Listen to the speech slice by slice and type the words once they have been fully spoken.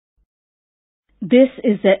This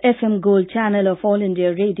is the FM Gold channel of All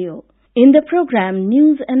India Radio. In the program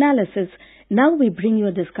News Analysis, now we bring you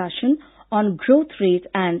a discussion on growth rate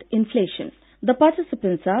and inflation. The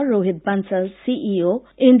participants are Rohit Bansal, CEO,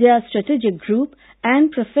 India Strategic Group, and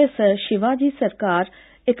Professor Shivaji Sarkar,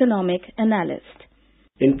 Economic Analyst.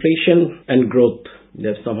 Inflation and growth,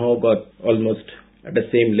 they've somehow got almost at the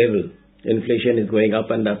same level. Inflation is going up,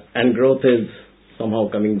 and growth is somehow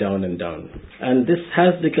coming down and down. And this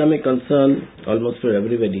has become a concern almost for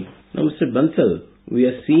everybody. Now, Mr. Bansal, we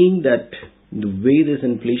are seeing that the way this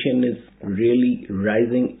inflation is really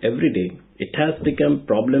rising every day, it has become a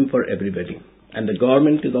problem for everybody. And the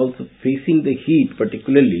government is also facing the heat,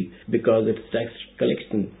 particularly because its tax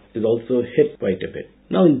collection is also hit quite a bit.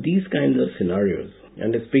 Now, in these kinds of scenarios,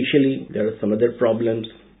 and especially there are some other problems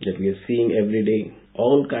that we are seeing every day,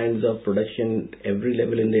 all kinds of production, every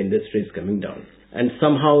level in the industry is coming down. And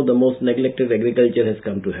somehow the most neglected agriculture has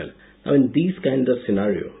come to hell. Now, in these kinds of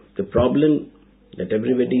scenarios, the problem that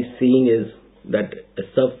everybody is seeing is that a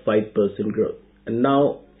sub 5% growth. And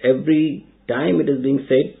now, every time it is being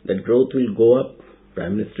said that growth will go up,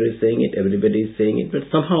 Prime Minister is saying it, everybody is saying it, but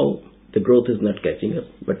somehow the growth is not catching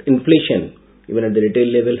up. But inflation, even at the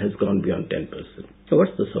retail level, has gone beyond 10%. So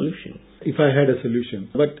what's the solution? If I had a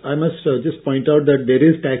solution. But I must just point out that there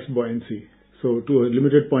is tax buoyancy. So to a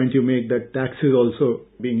limited point you make that tax is also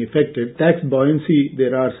being affected. Tax buoyancy,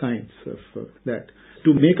 there are signs of that.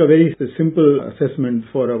 To make a very simple assessment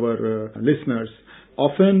for our listeners,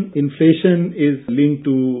 often inflation is linked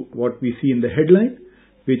to what we see in the headline,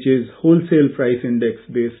 which is wholesale price index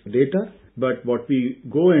based data. But what we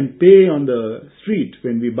go and pay on the street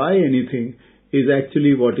when we buy anything is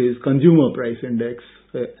actually what is consumer price index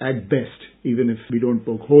at best, even if we don't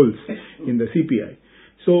poke holes in the CPI.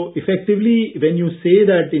 So effectively, when you say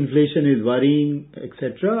that inflation is worrying,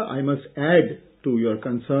 etc., I must add to your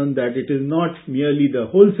concern that it is not merely the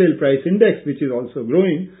wholesale price index which is also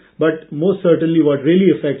growing, but most certainly what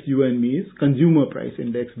really affects you and me is consumer price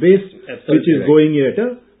index based, which is going at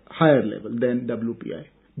a higher level than WPI.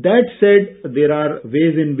 That said, there are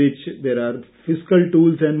ways in which there are fiscal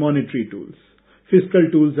tools and monetary tools. Fiscal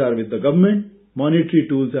tools are with the government. Monetary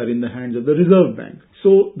tools are in the hands of the Reserve Bank.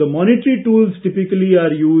 So the monetary tools typically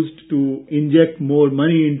are used to inject more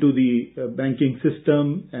money into the banking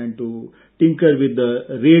system and to tinker with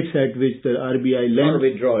the rates at which the RBI lends. Or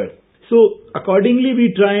withdraw it. So accordingly,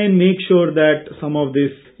 we try and make sure that some of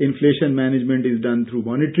this inflation management is done through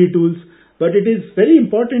monetary tools. But it is very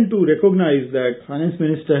important to recognize that Finance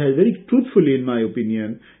Minister has very truthfully, in my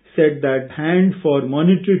opinion, said that hand for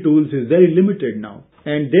monetary tools is very limited now.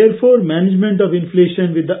 And therefore, management of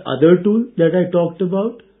inflation with the other tool that I talked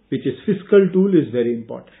about, which is fiscal tool, is very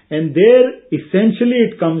important. And there, essentially,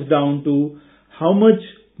 it comes down to how much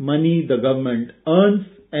money the government earns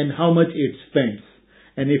and how much it spends.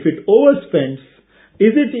 And if it overspends,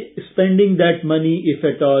 is it spending that money, if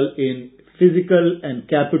at all, in physical and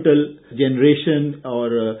capital generation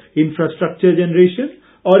or infrastructure generation?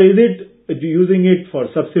 Or is it using it for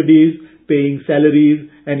subsidies, paying salaries,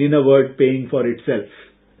 and in a word, paying for itself?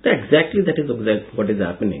 Exactly, that is what is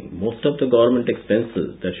happening. Most of the government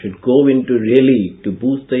expenses that should go into really to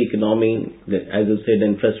boost the economy, as you said,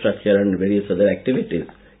 infrastructure and various other activities.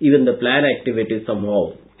 Even the plan activities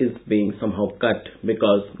somehow is being somehow cut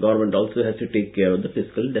because government also has to take care of the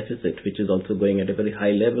fiscal deficit, which is also going at a very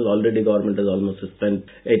high level. Already government has almost spent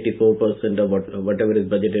 84% of whatever is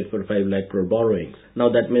budgeted for 5 lakh crore borrowings. Now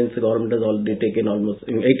that means the government has already taken almost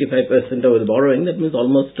 85% of its borrowing. That means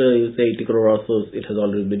almost you say 80 crore or so it has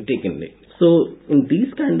already been taken. So in these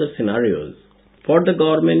kind of scenarios, for the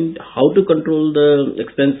government, how to control the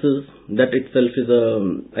expenses, that itself is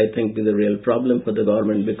I think is a real problem for the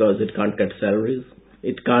government because it can't cut salaries.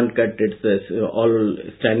 It can't cut its all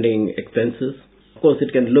standing expenses. Of course,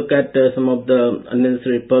 it can look at some of the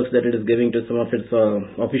unnecessary perks that it is giving to some of its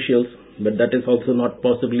officials, but that is also not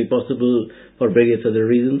possibly possible for various other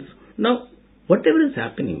reasons. Now, whatever is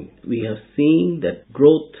happening, we have seen that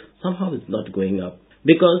growth somehow is not going up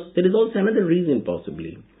because there is also another reason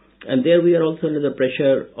possibly. And there we are also under the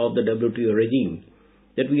pressure of the WTO regime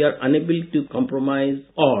that we are unable to compromise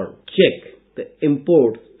or check the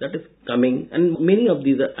imports that is coming, and many of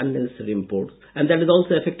these are unnecessary imports, and that is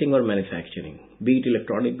also affecting our manufacturing, be it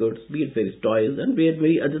electronic goods, be it various toys, and be it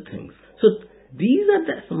very other things. So these are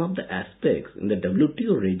some of the aspects in the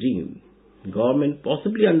WTO regime. Government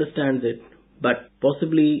possibly understands it, but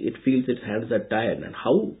possibly it feels its hands are tired, and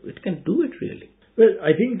how it can do it really. Well,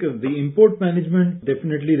 I think the import management,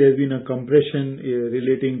 definitely there's been a compression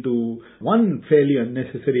relating to one fairly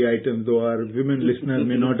unnecessary item, though our women listeners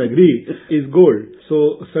may not agree, is gold.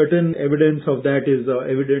 So certain evidence of that is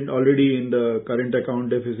evident already in the current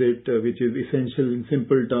account deficit, which is essential in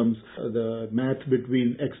simple terms. The math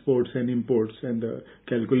between exports and imports and the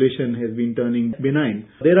calculation has been turning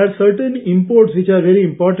benign. There are certain imports which are very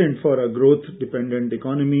important for a growth-dependent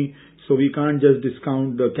economy. So we can't just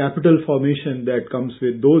discount the capital formation that comes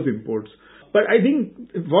with those imports. But I think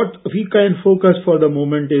what we can focus for the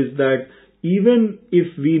moment is that even if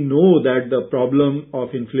we know that the problem of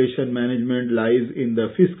inflation management lies in the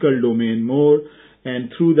fiscal domain more,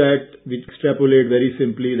 and through that we extrapolate very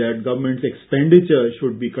simply that government's expenditure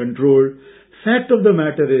should be controlled. Fact of the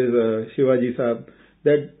matter is, Shivaji Saab,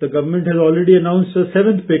 that the government has already announced a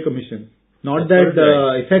 7th pay commission. Not that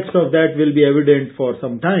the effects of that will be evident for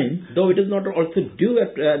some time. Though it is not also due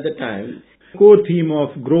at the time. Core theme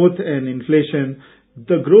of growth and inflation.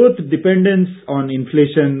 The growth dependence on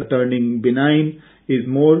inflation turning benign is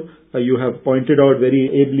more. You have pointed out very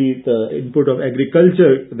ably the input of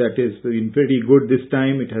agriculture that is been pretty good this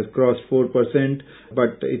time. It has crossed 4%.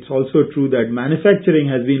 But it's also true that manufacturing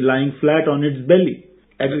has been lying flat on its belly.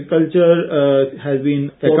 Agriculture has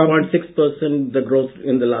been 4.6% the growth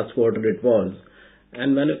in the last quarter it was.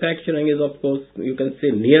 And manufacturing is, of course, you can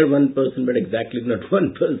say near 1%, but exactly not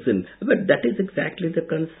 1%. But that is exactly the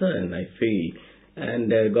concern, I feel.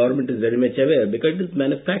 And government is very much aware because it is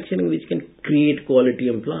manufacturing which can create quality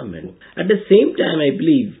employment. At the same time, I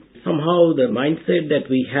believe somehow the mindset that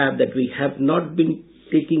we have not been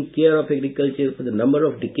taking care of agriculture for the number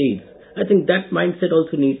of decades. I think that mindset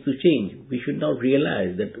also needs to change. We should now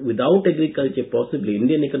realize that without agriculture, possibly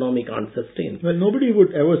Indian economy can't sustain. Well, nobody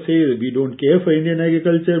would ever say that we don't care for Indian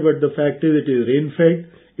agriculture, but the fact is it is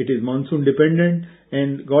rain-fed, it is monsoon-dependent,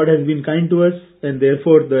 and God has been kind to us, and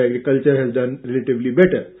therefore the agriculture has done relatively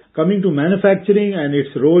better. Coming to manufacturing and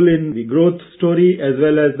its role in the growth story as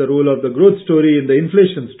well as the role of the growth story in the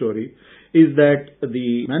inflation story is that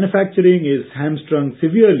the manufacturing is hamstrung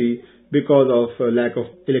severely because of lack of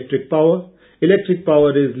electric power. Electric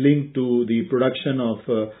power is linked to the production of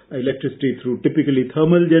electricity through typically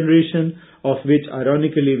thermal generation, of which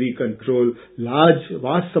ironically we control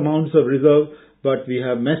vast amounts of reserve, but we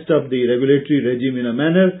have messed up the regulatory regime in a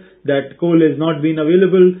manner that coal has not been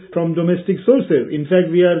available from domestic sources. In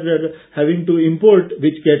fact, we are having to import,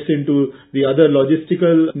 which gets into the other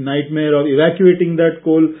logistical nightmare of evacuating that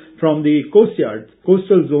coal from the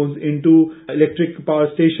coastal zones into electric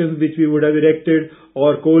power stations which we would have erected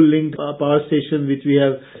or coal-linked power stations which we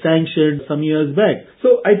have sanctioned some years back.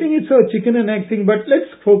 So I think it's a chicken and egg thing, but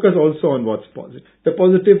let's focus also on what's positive. The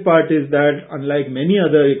positive part is that unlike many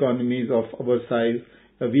other economies of our size,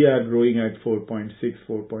 we are growing at 4.6,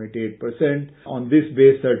 4.8%. On this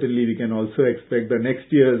base, certainly we can also expect the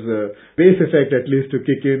next year's base effect at least to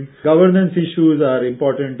kick in. Governance issues are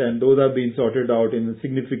important and those are being sorted out in a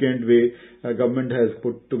significant way. Government has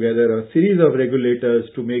put together a series of regulators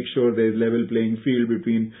to make sure there is level playing field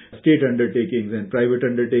between state undertakings and private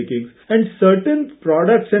undertakings. And certain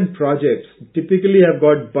products and projects typically have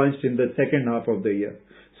got bunched in the second half of the year.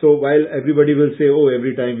 So while everybody will say, oh,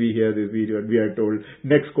 every time we hear this video, we are told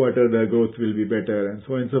next quarter the growth will be better and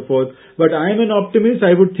so on and so forth. But I am an optimist.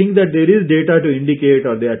 I would think that there is data to indicate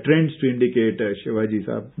or there are trends to indicate, Shivaji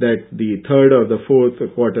Saab, that the third or the fourth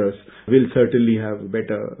quarters will certainly have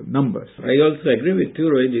better numbers. I also agree with you,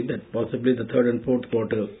 Rohit, that possibly the third and fourth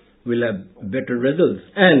quarter will have better results.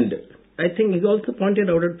 And I think he also pointed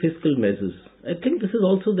out at fiscal measures. I think this is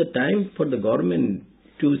also the time for the government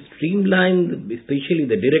to streamline, especially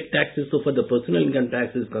the direct taxes, so for the personal income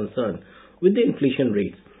tax is concerned, with the inflation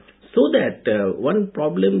rates. So that one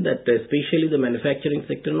problem that especially the manufacturing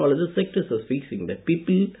sector and all other sectors are facing, that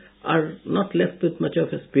people are not left with much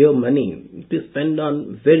of a spare money to spend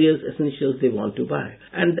on various essentials they want to buy.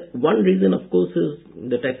 And one reason, of course, is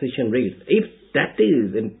the taxation rates. If that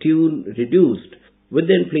is in tune reduced with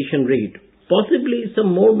the inflation rate, possibly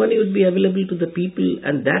some more money would be available to the people,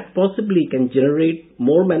 and that possibly can generate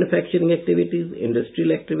more manufacturing activities,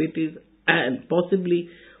 industrial activities, and possibly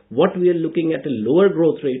what we are looking at a lower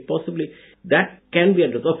growth rate, possibly that can be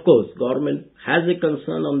addressed. Of course, government has a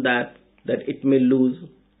concern on that it may lose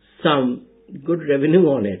some good revenue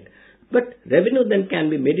on it. But revenue then can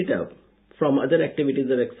be made it up from other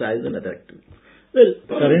activities of excise and other activities. Well,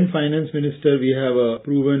 current finance minister, we have a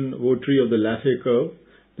proven votary of the Laffey curve.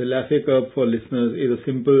 The Laffey curve, for listeners, is a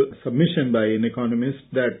simple submission by an economist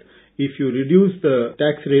that if you reduce the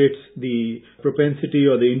tax rates, the propensity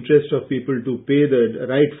or the interest of people to pay the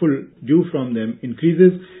rightful due from them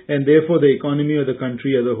increases, and therefore the economy of the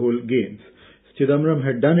country as a whole gains. Chidambaram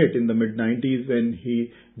had done it in the mid-90s when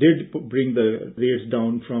he did bring the rates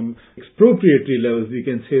down from expropriatory levels. We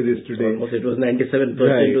can say this today. Almost it was 97%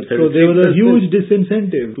 right. to 33%. So there was a huge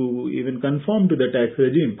disincentive to even conform to the tax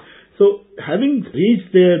regime. So having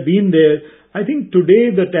reached there, been there, I think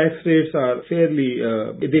today the tax rates are fairly,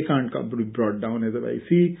 they can't be brought down as I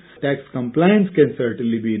see. Tax compliance can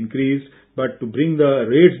certainly be increased, but to bring the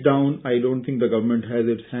rates down, I don't think the government has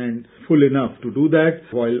its hand full enough to do that.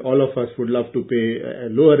 While all of us would love to pay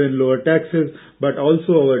lower and lower taxes, but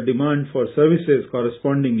also our demand for services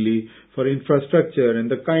correspondingly for infrastructure and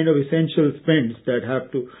the kind of essential spends that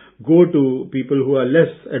have to go to people who are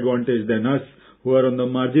less advantaged than us, who are on the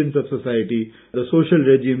margins of society, the social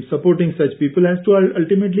regime supporting such people has to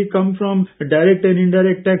ultimately come from direct and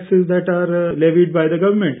indirect taxes that are levied by the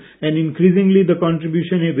government. And increasingly the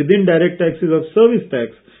contribution within direct taxes of service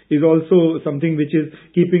tax is also something which is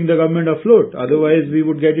keeping the government afloat. Otherwise we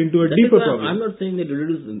would get into a deeper problem. I'm not saying that you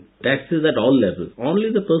reduce taxes at all levels, only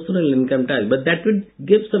the personal income tax, but that would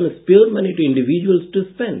give some spare money to individuals to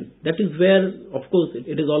spend. That is where, of course,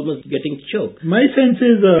 it is almost getting choked. My sense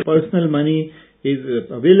is personal money is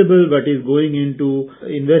available but is going into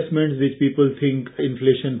investments which people think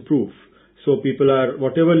inflation proof. So people are,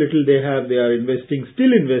 whatever little they have, they are still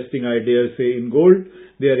investing, I dare say, in gold.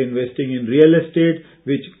 They are investing in real estate,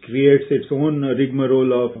 which creates its own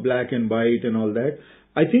rigmarole of black and white and all that.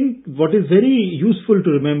 I think what is very useful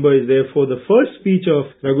to remember is therefore the first speech of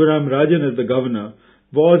Raghuram Rajan as the governor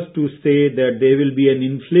was to say that there will be an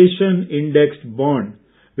inflation indexed bond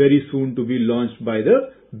very soon to be launched by the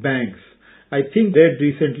banks. I think read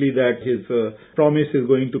recently that his promise is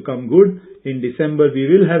going to come good. In December, we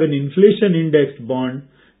will have an inflation-indexed bond,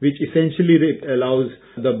 which essentially allows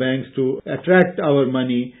the banks to attract our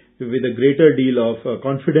money with a greater deal of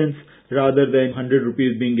confidence rather than 100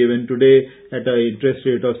 rupees being given today at an interest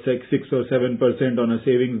rate of 6 or 7% on a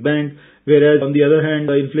savings bank. Whereas on the other hand,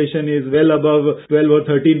 the inflation is well above 12 or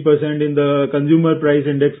 13% in the consumer price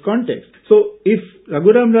index context. So if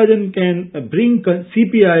Raghuram Rajan can bring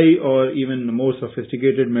CPI or even a more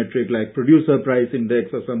sophisticated metric like producer price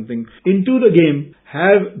index or something into the game,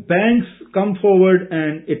 have banks come forward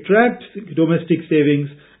and attract domestic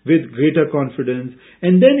savings with greater confidence,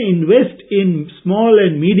 and then invest in small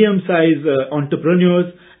and medium-sized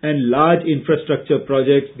entrepreneurs and large infrastructure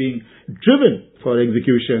projects being driven for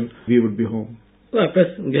execution, we would be home. Well,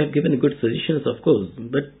 you have given good suggestions, of course,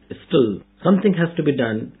 but still, something has to be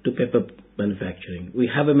done to pep up manufacturing. We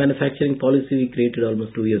have a manufacturing policy we created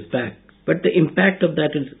almost 2 years back, but the impact of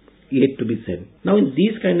that is yet to be seen. Now, in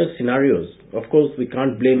these kind of scenarios, of course, we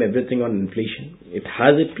can't blame everything on inflation. It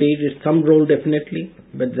has played some role definitely,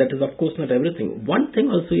 but that is of course not everything. One thing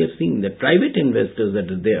also you have seen, the private investors that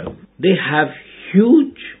are there, they have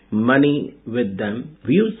huge money with them,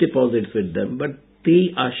 huge deposits with them, but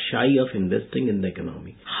they are shy of investing in the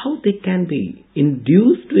economy. How they can be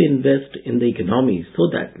induced to invest in the economy so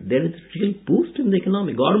that there is a real boost in the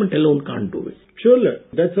economy? Government alone can't do it. Sure,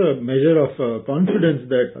 that's a measure of confidence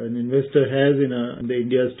that an investor has in the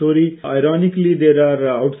India story. Ironically, there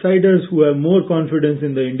are outsiders who have more confidence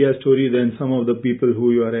in the India story than some of the people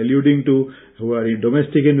who you are alluding to, who are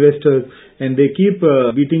domestic investors, and they keep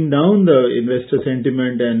beating down the investor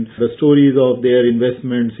sentiment and the stories of their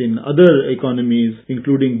investments in other economies,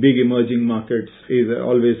 including big emerging markets, is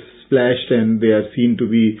always splashed, and they are seen to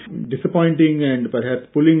be disappointing and perhaps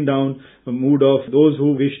pulling down the mood of those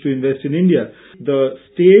who wish to invest in India. The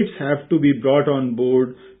states have to be brought on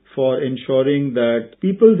board for ensuring that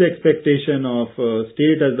people's expectation of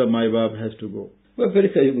state as the Mai-Baap has to go. Well, very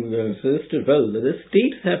suggested. Well, the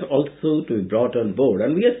states have also to be brought on board,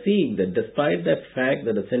 and we are seeing that despite that fact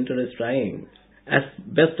that the center is trying as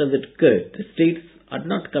best as it could, the states are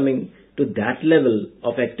not coming to that level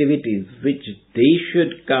of activities which they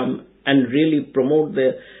should come and really promote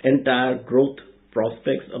the entire growth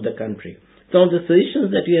prospects of the country. So the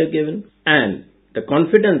suggestions that you have given and the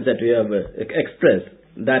confidence that you have expressed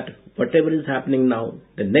that whatever is happening now,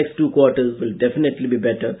 the next 2 quarters will definitely be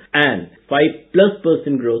better and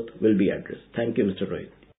 5+% growth will be addressed. Thank you, Mr.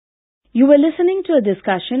 Rohit. You were listening to a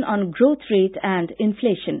discussion on growth rate and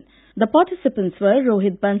inflation. The participants were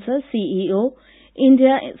Rohit Bansal, CEO,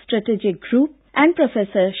 India Strategic Group, and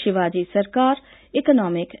Professor Shivaji Sarkar,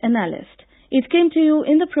 Economic Analyst. It came to you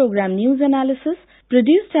in the program News Analysis,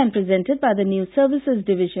 produced and presented by the News Services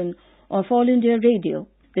Division of All India Radio.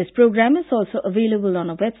 This program is also available on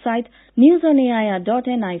our website,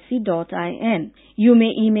 newsonair.nic.in. You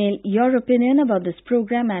may email your opinion about this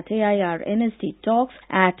program at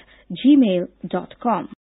airnsttalks@gmail.com.